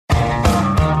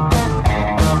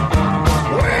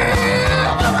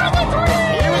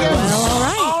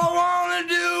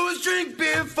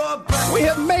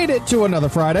to another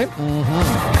Friday.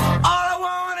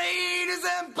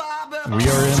 We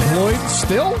are employed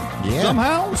still,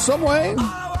 somehow, some way.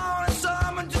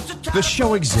 The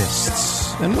show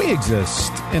exists, and we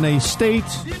exist in a state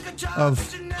of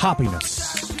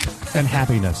hoppiness and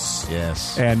happiness.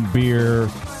 Yes. And beer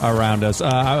around us.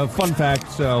 Fun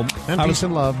fact. So, and peace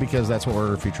and love, because that's what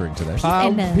we're featuring today.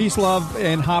 Peace, love,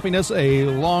 and hoppiness, a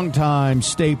longtime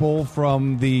staple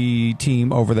from the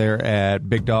team over there at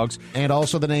Big Daawg. And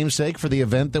also the namesake for the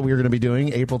event that we are going to be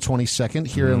doing April 22nd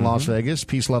here in Las Vegas.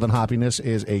 Peace, love, and hoppiness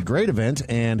is a great event,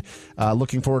 and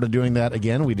looking forward to doing that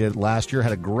again. We did it last year,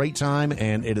 had a great time,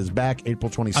 and it is back April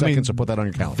 22nd, so put that on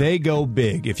your calendar. They go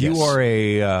big. If you are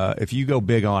if you go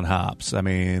big on hops, I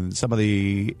mean, some of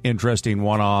the interesting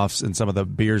one-offs and some of the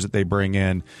beers that they bring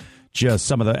in, just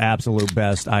some of the absolute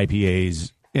best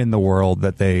IPAs in the world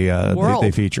that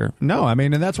they feature. No, I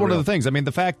mean, and that's one of the things. I mean,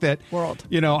 the fact that,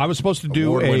 I was supposed to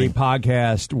do a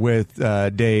podcast with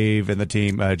Dave and the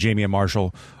team, Jamie and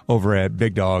Marshall, over at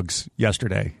Big Daawg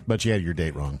yesterday. But you had your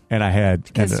date wrong. And I had.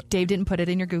 Because Dave didn't put it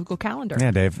in your Google Calendar.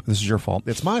 Yeah, Dave, this is your fault.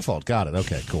 It's my fault. Got it.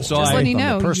 Okay, cool. So just letting you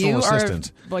know, personal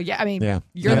assistant.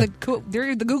 You're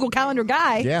the Google Calendar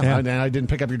guy. Yeah. And I didn't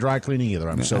pick up your dry cleaning either.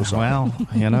 I'm so sorry. Well,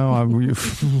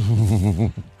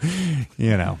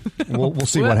 we'll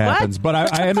see what happens. But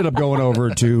I ended up going over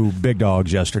to Big Daawg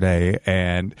yesterday,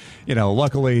 and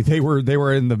luckily they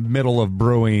were in the middle of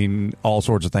brewing all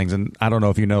sorts of things. And I don't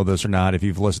know if you know this or not, if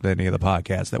you've listened to any of the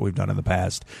podcasts that we've done in the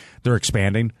past, they're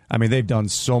expanding. I mean, they've done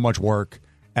so much work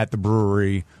at the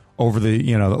brewery over the,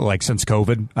 since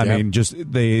COVID. I mean, just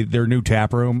their new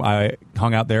tap room. I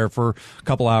hung out there for a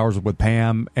couple hours with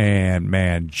Pam, and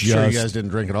man, sure you guys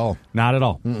didn't drink at all. Not at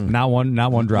all. Not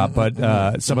one drop.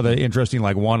 But some of the interesting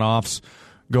one-offs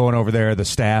going over there, the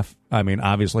staff, I mean,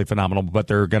 obviously phenomenal, but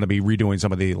they're going to be redoing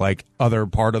some of the other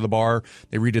part of the bar.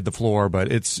 They redid the floor,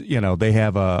 but it's, they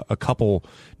have a couple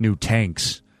new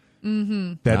tanks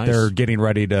that they're getting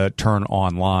ready to turn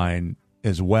online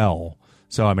as well.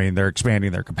 So, I mean, they're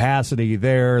expanding their capacity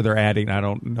there. They're adding, I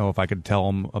don't know if I could tell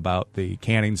them about the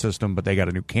canning system, but they got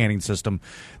a new canning system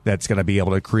that's going to be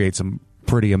able to create some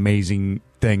pretty amazing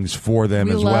things for them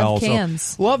as well. Cans.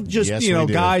 So, love just,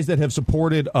 guys that have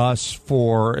supported us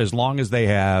for as long as they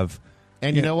have.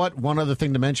 And you know what? One other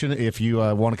thing to mention, if you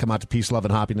want to come out to Peace, Love,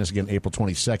 and Hoppiness again, April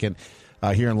 22nd,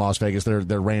 here in Las Vegas,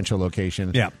 their Rancho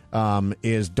location,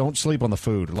 is don't sleep on the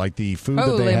food. Like, the food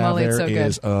that they have there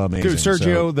is amazing. Dude,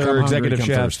 Sergio, so their executive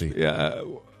chef,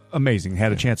 amazing.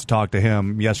 Had a chance to talk to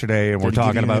him yesterday, and we're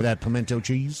talking about that pimento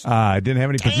cheese. I didn't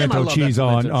have any pimento cheese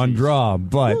on draw,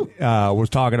 but was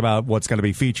talking about what's going to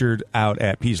be featured out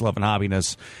at Peace, Love, and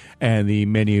Hoppiness, and the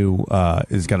menu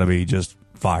is going to be just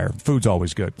fire. Food's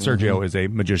always good. Sergio is a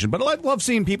magician, but I love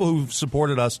seeing people who've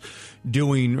supported us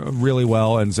doing really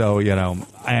well. And so,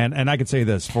 and I could say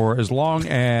this, for as long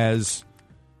as,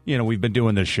 we've been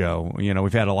doing this show,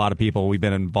 we've had a lot of people, we've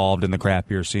been involved in the craft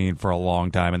beer scene for a long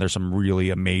time, and there's some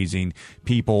really amazing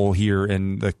people here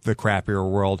in the craft beer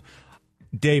world.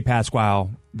 Dave Pasquale,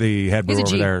 the head brewer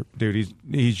over there, dude,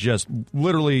 he's just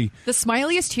literally the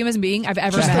smiliest human being I've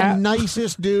ever met. Just the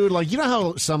nicest dude. Like,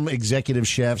 how some executive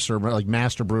chefs or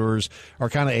master brewers are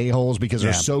kind of a-holes because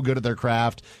they're so good at their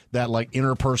craft that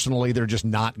interpersonally they're just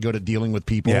not good at dealing with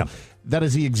people. Yeah. That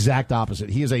is the exact opposite.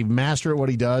 He is a master at what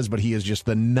he does, but he is just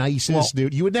the nicest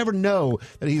dude. You would never know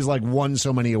that he's won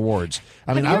so many awards.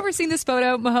 Have you ever seen this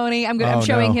photo, Mahoney? I'm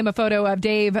showing him a photo of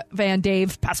Dave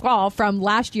Pasquale from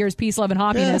last year's Peace, Love, and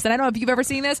Hoppiness. And I don't know if you've ever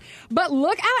seen this, but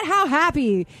look at how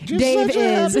happy Dave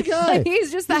is. Happy guy.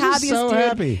 He's just the happiest so dude.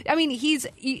 Happy. I mean,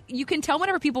 you can tell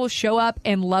whenever people show up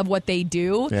and love what they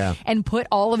do and put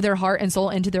all of their heart and soul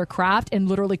into their craft and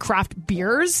literally craft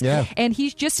beers. Yeah. And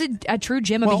he's just a true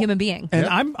gem of a human being. And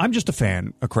I'm just a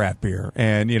fan of craft beer,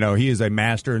 and he is a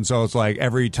master, and so it's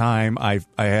every time I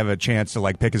have a chance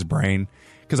to pick his brain,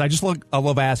 because I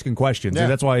love asking questions, and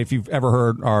that's why if you've ever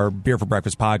heard our Beer for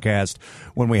Breakfast podcast,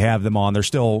 when we have them on, they're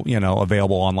still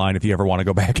available online if you ever want to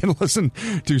go back and listen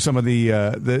to some of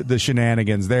the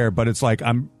shenanigans there. But it's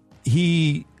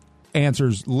he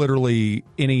answers literally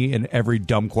any and every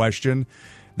dumb question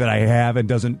that I have, and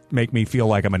doesn't make me feel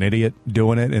like I'm an idiot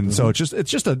doing it. And so it's just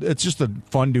a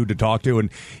fun dude to talk to. And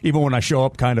even when I show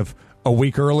up kind of a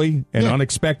week early and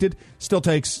unexpected, still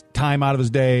takes time out of his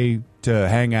day to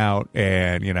hang out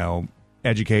and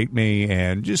educate me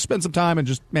and just spend some time and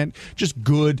just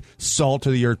good salt to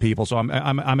the earth people. So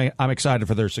I'm excited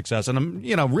for their success, and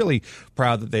I'm really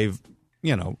proud that they've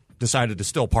decided to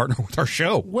still partner with our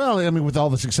show. Well, I mean, with all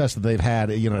the success that they've had,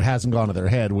 it hasn't gone to their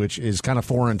head, which is kind of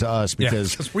foreign to us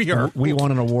because we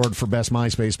won an award for best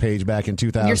MySpace page back in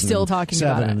 2007. You're still talking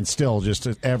about it. And still just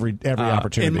every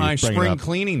opportunity. In my spring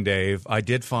cleaning, Dave, I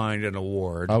did find an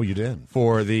award. Oh, you did?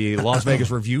 For the Las Vegas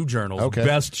Review Journal's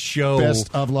best show.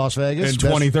 Best of Las Vegas. In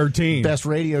 2013. Best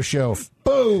radio show.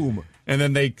 Boom! And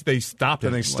then they stopped it.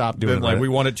 And they stopped doing it. Like, we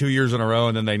won it 2 years in a row,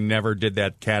 and then they never did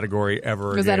that category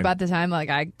ever Was that about the time like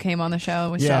I came on the show?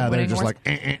 And we stopped winning just awards?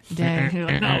 like,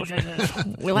 no,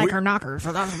 we like our knockers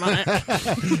for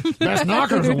that. Best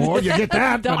Knockers Award. You get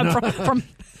that from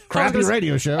crappy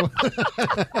radio show.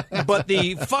 But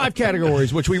the 5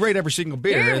 categories, which we rate every single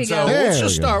beer, There we and go. so let's There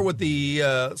just we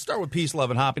go. start with peace,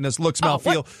 love, and hoppiness. Look, smell,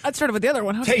 feel, Let's start with the other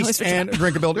one. How can we taste, switch and that?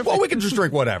 drinkability. Well, we can just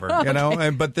drink whatever,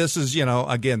 but this is,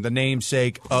 again, the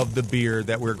namesake of the beer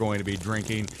that we're going to be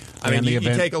drinking. I And mean, the you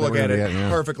event take a that look we're at gonna it, get, yeah.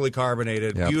 perfectly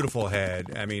carbonated, Yep. beautiful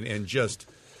head. I mean, and just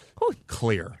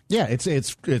clear. Yeah,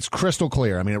 it's crystal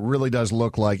clear. I mean, it really does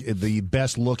look like the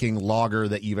best looking lager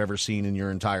that you've ever seen in your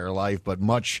entire life, but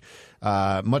much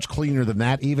cleaner than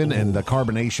that even. And the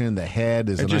carbonation, the head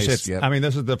is It a just nice. hits. I mean,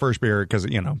 this is the first beer because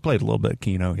played a little bit of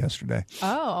Keno yesterday.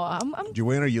 Oh, Did you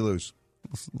win or you lose?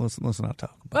 Let's not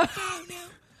talk about it.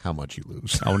 How much you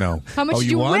lose? Oh no! How much Oh, did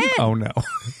you you won? win? Oh no!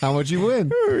 How much you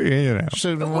win?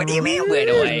 So, What do you mean win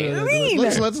away?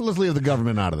 Let's leave the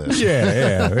government out of this.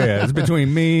 Yeah. It's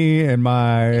between me and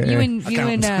my You and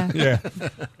yeah.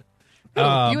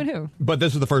 you and who? But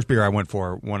this is the first beer I went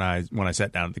for when I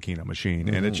sat down at the Keno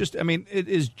machine, and it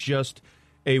is just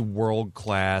a world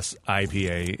class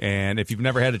IPA. And if you've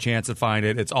never had a chance to find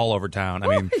it, it's all over town. I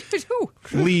mean,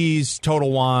 Lee's,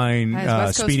 Total Wine, That's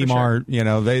West Coast Speedy for sure. Mart.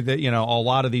 They a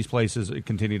lot of these places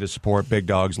continue to support big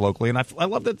dogs locally, and I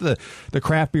love that the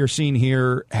craft beer scene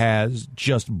here has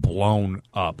just blown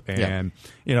up. And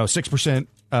 6%.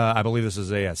 I believe this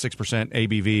is a 6%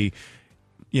 ABV.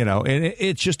 And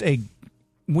it's just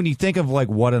when you think of like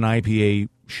what an IPA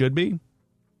should be,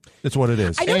 it's what it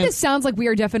is. I know this sounds like we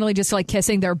are definitely just like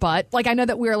kissing their butt. Like I know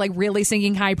that we're like really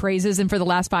singing high praises, and for the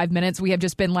last 5 minutes we have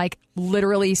just been like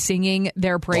literally singing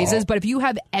their praises. But if you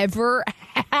have ever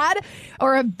had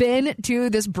or have been to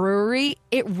this brewery,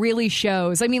 it really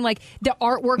shows. I mean, like the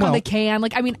artwork on the can.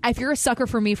 Like, I mean, if you're a sucker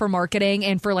for me for marketing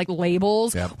and for like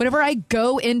labels, whenever I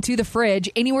go into the fridge,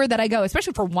 anywhere that I go,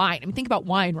 especially for wine, I mean, think about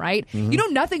wine, right? You know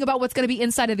nothing about what's going to be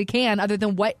inside of the can other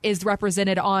than what is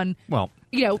represented on.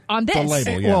 On this. The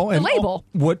label, the label.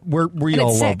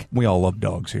 We all love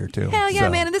dogs here too. Hell yeah,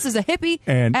 man! And this is a hippie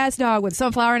ass dog with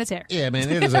sunflower in its hair. Yeah, man,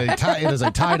 it is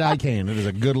a tie-dye can. It is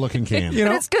a good-looking can.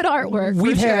 But it's good artwork.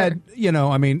 We've for had, sure.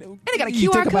 I mean, And they got a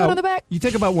QR code on the back. You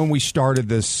think about when we started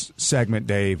this segment,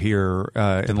 Dave, here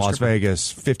in Las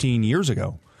Vegas 15 years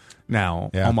ago.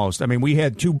 Now, almost. I mean, we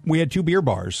had two beer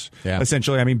bars,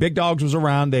 essentially. I mean, Big Dogs was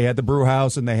around. They had the brew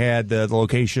house, and they had the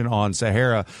location on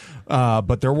Sahara.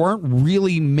 But there weren't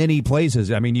really many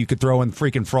places. I mean, you could throw in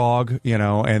freaking Frog,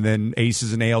 and then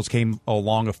Aces and Ales came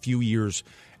along a few years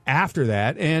after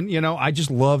that. And, I just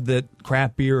love that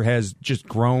craft beer has just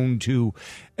grown to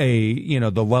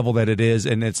the level that it is.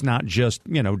 And it's not just,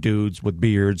 dudes with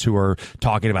beards who are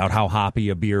talking about how hoppy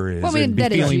a beer is. Well, I mean, and be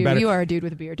that is feeling you. better. You are a dude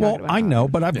with a beard. Well, I know,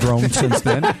 but I've grown since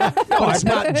then. But it's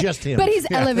not just him. But he's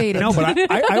elevated. No, but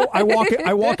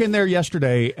I walk in there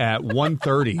yesterday at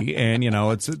 1:30, and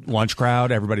it's a lunch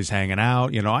crowd. Everybody's hanging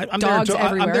out. I'm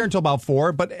there until about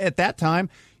 4. But at that time,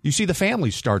 you see the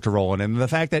families start to roll in, and the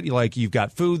fact that you've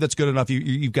got food that's good enough.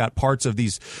 You've got parts of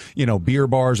these beer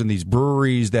bars and these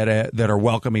breweries that are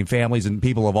welcoming families and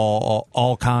people of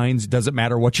all kinds. Doesn't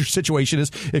matter what your situation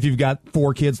is. If you've got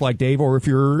 4 kids like Dave, or if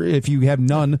you have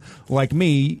none like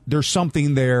me, there's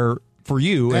something there for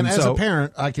you. And as a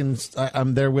parent,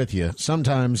 I'm there with you.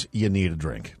 Sometimes you need a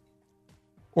drink.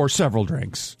 Or several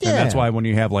drinks. Yeah. And that's why when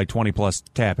you have like 20 plus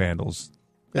tap handles,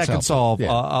 that can solve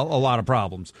a lot of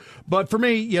problems. But for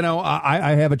me,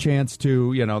 I have a chance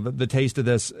to, the taste of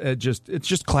this, it's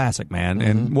just classic, man. Mm-hmm.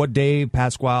 And what Dave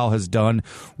Pasquale has done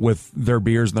with their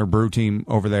beers and their brew team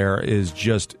over there is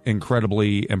just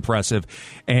incredibly impressive.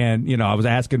 And, I was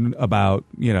asking about,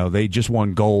 they just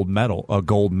won a gold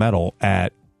medal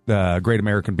at the Great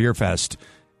American Beer Fest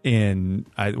in,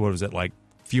 like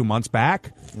a few months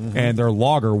back? Mm-hmm. And their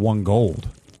lager won gold.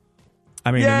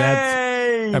 I mean,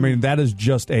 that is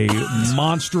just a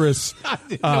monstrous.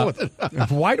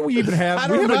 Why do we even have?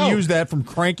 We haven't used that from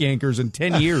crank anchors in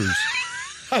 10 years.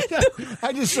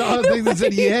 I just saw a thing that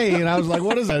said yay, and I was like,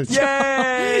 what is that?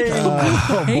 Yay!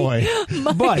 Oh, boy.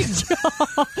 But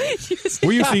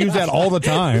we used to use that all the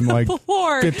time, like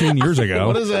 15 years ago.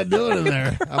 What is that doing in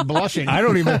there? I'm blushing. I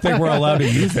don't even think we're allowed to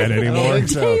use that anymore. I don't think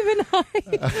so. Dave and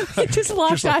I just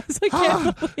locked eyes. I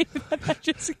can't believe that I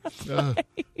just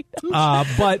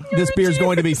but this beer is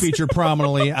going to be featured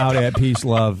prominently out at Peace,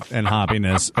 Love, and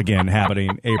Hoppiness, again,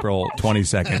 happening April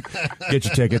 22nd. Get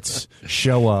your tickets,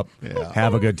 show up,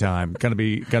 have a good time. Gonna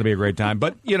be a great time.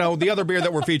 But, the other beer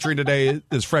that we're featuring today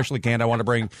is freshly canned. I want to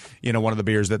bring, one of the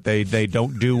beers that they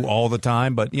don't do all the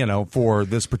time, but, for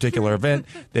this particular event,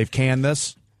 they've canned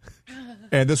this.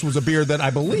 And this was a beer that I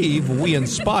believe we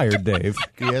inspired, Dave.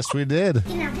 Yes, we did.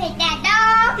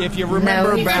 If you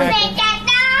remember back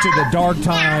to the dark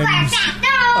times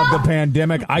of the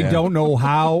pandemic, I don't know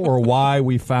how or why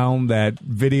we found that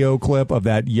video clip of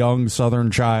that young Southern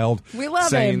child we love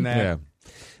saying him. that. Yeah.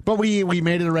 But we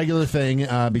made it a regular thing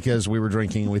because we were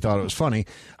drinking and we thought it was funny.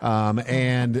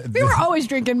 And we were always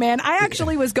drinking, man. I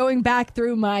actually was going back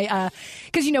through my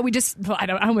because we just I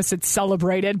almost said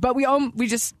celebrated, but we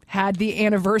just had the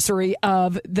anniversary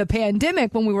of the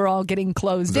pandemic when we were all getting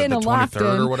closed in and locked in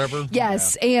or whatever.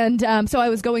 Yes, and so I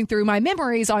was going through my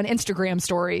memories on Instagram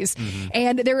stories,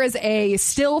 and there is a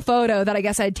still photo that I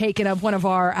guess I'd taken of one of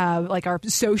our our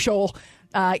social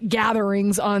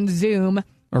gatherings on Zoom.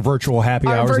 Our virtual happy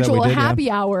hours. Our virtual that we did, happy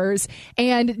hours.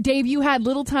 And Dave, you had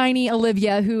little tiny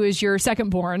Olivia, who is your second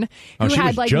born. Who she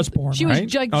was just born, she right?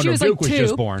 Was, she no, was Duke like 2. Was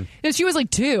just born. No, she was like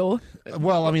 2.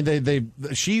 Well, I mean,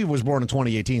 she was born in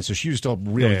 2018, so she was still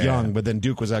real young. But then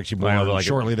Duke was actually born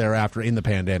shortly thereafter in the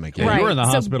pandemic. Yeah, you were in the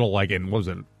hospital in what was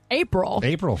it? April.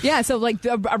 Yeah, so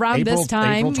around this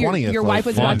time, April 20th, your wife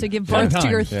was about to give birth to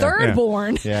your third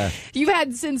born. Yeah. You've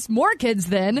had since more kids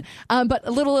then, but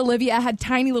little Olivia had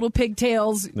tiny little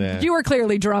pigtails. Yeah. You were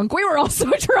clearly drunk. We were also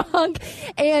drunk.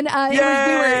 And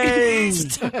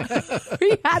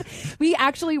we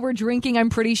actually were drinking, I'm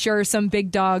pretty sure, some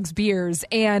Big Daawg's beers.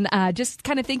 And just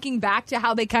kind of thinking back to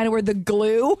how they kind of were the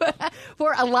glue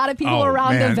for a lot of people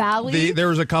around the valley. There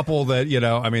was a couple that,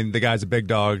 the guys at Big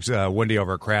Daawg's, Wendy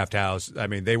over at Craft House,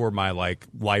 they were my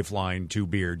lifeline to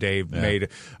beer. Dave made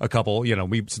a couple,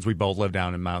 since we both live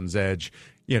down in Mountain's Edge,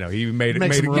 he made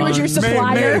he was your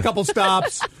supplier. Made a couple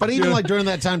stops. But even during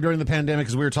that time, during the pandemic,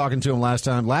 because we were talking to him last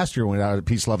year when we were out at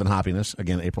Peace, Love, and Hoppiness,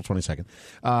 again, April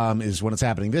 22nd, is when it's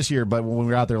happening this year. But when we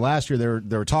were out there last year,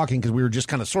 they were talking because we were just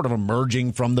kind of sort of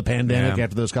emerging from the pandemic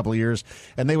after those couple of years.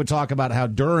 And they would talk about how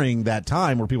during that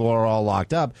time where people are all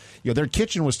locked up, their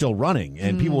kitchen was still running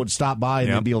and people would stop by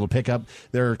and they'd be able to pick up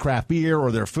their craft beer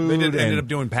or their food. They ended up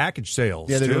doing package sales.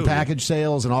 Yeah, they did package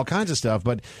sales and all kinds of stuff.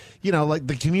 But,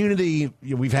 the community,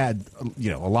 we've had,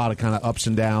 a lot of kind of ups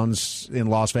and downs in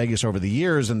Las Vegas over the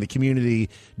years, and the community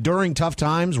during tough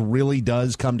times really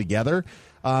does come together.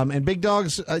 And Big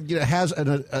Daawg's has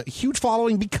a huge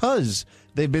following because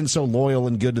they've been so loyal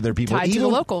and good to their people. Tied to the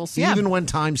locals, even when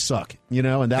times suck,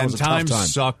 and that was a tough time.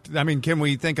 Sucked. Can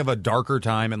we think of a darker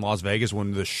time in Las Vegas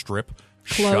when the Strip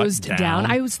closed down?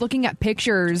 I was looking at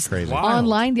pictures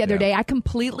online the other day. I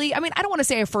completely, I don't want to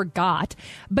say I forgot,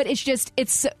 but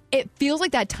it feels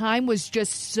like that time was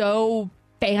just so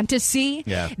fantasy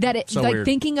that it so weird.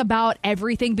 Thinking about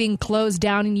everything being closed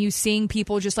down and you seeing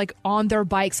people just on their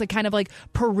bikes, kind of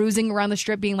perusing around the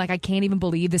Strip, being I can't even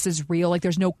believe this is real.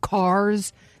 There's no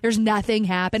cars. There's nothing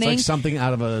happening. It's something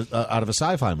out of a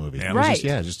sci-fi movie. Yeah. Right.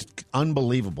 Just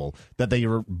unbelievable that they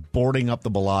were boarding up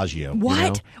the Bellagio.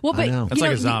 What? Well, but it's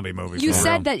like a zombie movie. You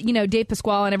said that Dave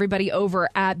Pasquale and everybody over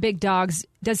at Big Daawg's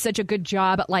does such a good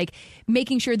job at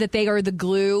making sure that they are the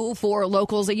glue for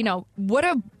locals.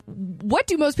 What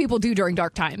do most people do during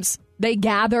dark times? They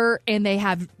gather and they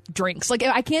have drinks.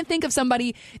 I can't think of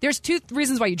somebody. There's 2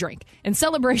 reasons why you drink: in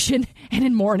celebration and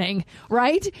in mourning,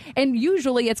 right? And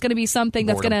usually it's going to be something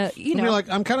that's going to, You're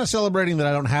I'm kind of celebrating that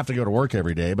I don't have to go to work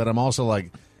every day, but I'm also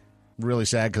really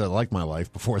sad because I liked my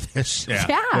life before this.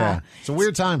 Yeah. It's a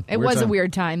weird time. It was a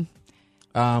weird time.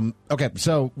 Okay,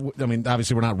 so,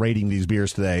 obviously we're not rating these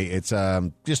beers today. It's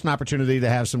just an opportunity to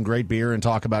have some great beer and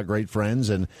talk about great friends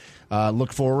and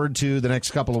look forward to the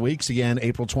next couple of weeks. Again,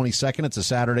 April 22nd, it's a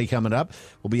Saturday coming up.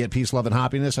 We'll be at Peace, Love, and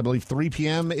Hoppiness. I believe 3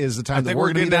 p.m. is the time that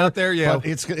we're going to be out there. Yeah, but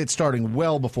it's starting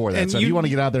well before that. So if you want to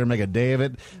get out there and make a day of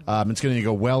it, it's going to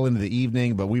go well into the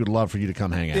evening, but we would love for you to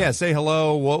come hang out. Yeah, say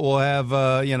hello. We'll have,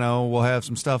 we'll have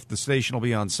some stuff. The station will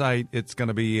be on site. It's going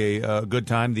to be a good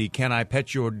time. The Can I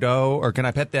Pet Your Dog, or Can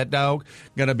I Pet That Dog,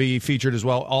 going to be featured as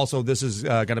well. Also, this is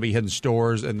going to be hitting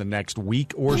stores in the next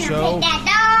week or so.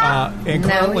 And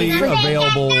currently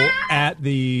available at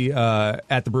the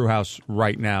brew house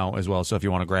right now as well. So if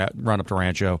you want to run up to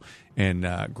Rancho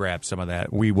and grab some of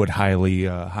that, we would highly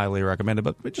recommend it.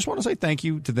 But we just want to say thank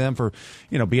you to them for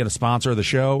being a sponsor of the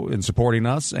show and supporting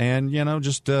us, and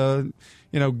just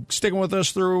sticking with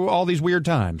us through all these weird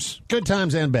times. Good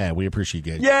times and bad. We appreciate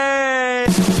it. Yay!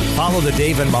 Follow the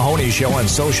Dave and Mahoney Show on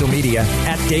social media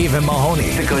at Dave and Mahoney.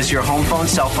 It goes to your home phone,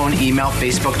 cell phone, email,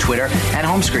 Facebook, Twitter, and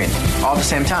home screen all at the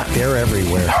same time. They're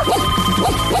everywhere.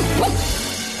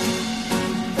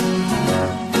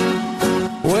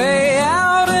 Way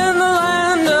out in the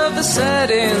land of the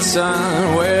setting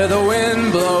sun, where the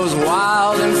wind blows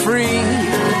wild and free,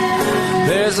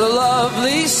 there's a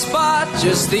lovely spot,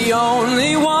 just the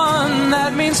only one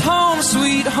that means home,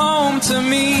 sweet home to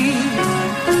me.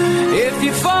 If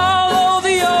you follow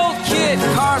the old Kit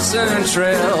Carson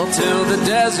trail till the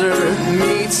desert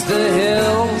meets the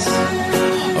hills,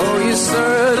 oh, you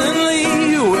certainly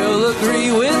will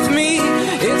agree with me,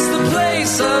 it's the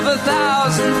place of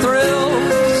 1,000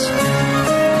 thrills.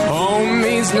 Home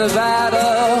means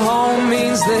Nevada, home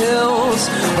means the hills,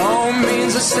 home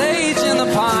means the sage and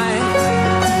the pine,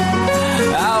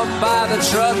 out by the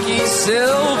Truckee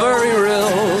silvery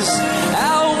rills,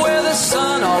 out where the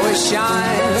sun always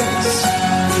shines.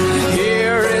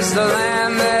 Here is the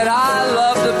land that I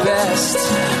love the best,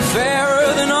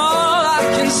 fairer than all I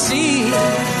can see.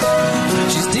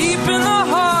 She's deep in the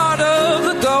heart of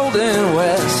the Golden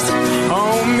West.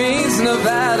 Home means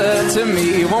Nevada to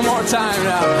me. One more time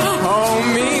now.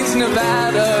 Home means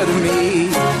Nevada.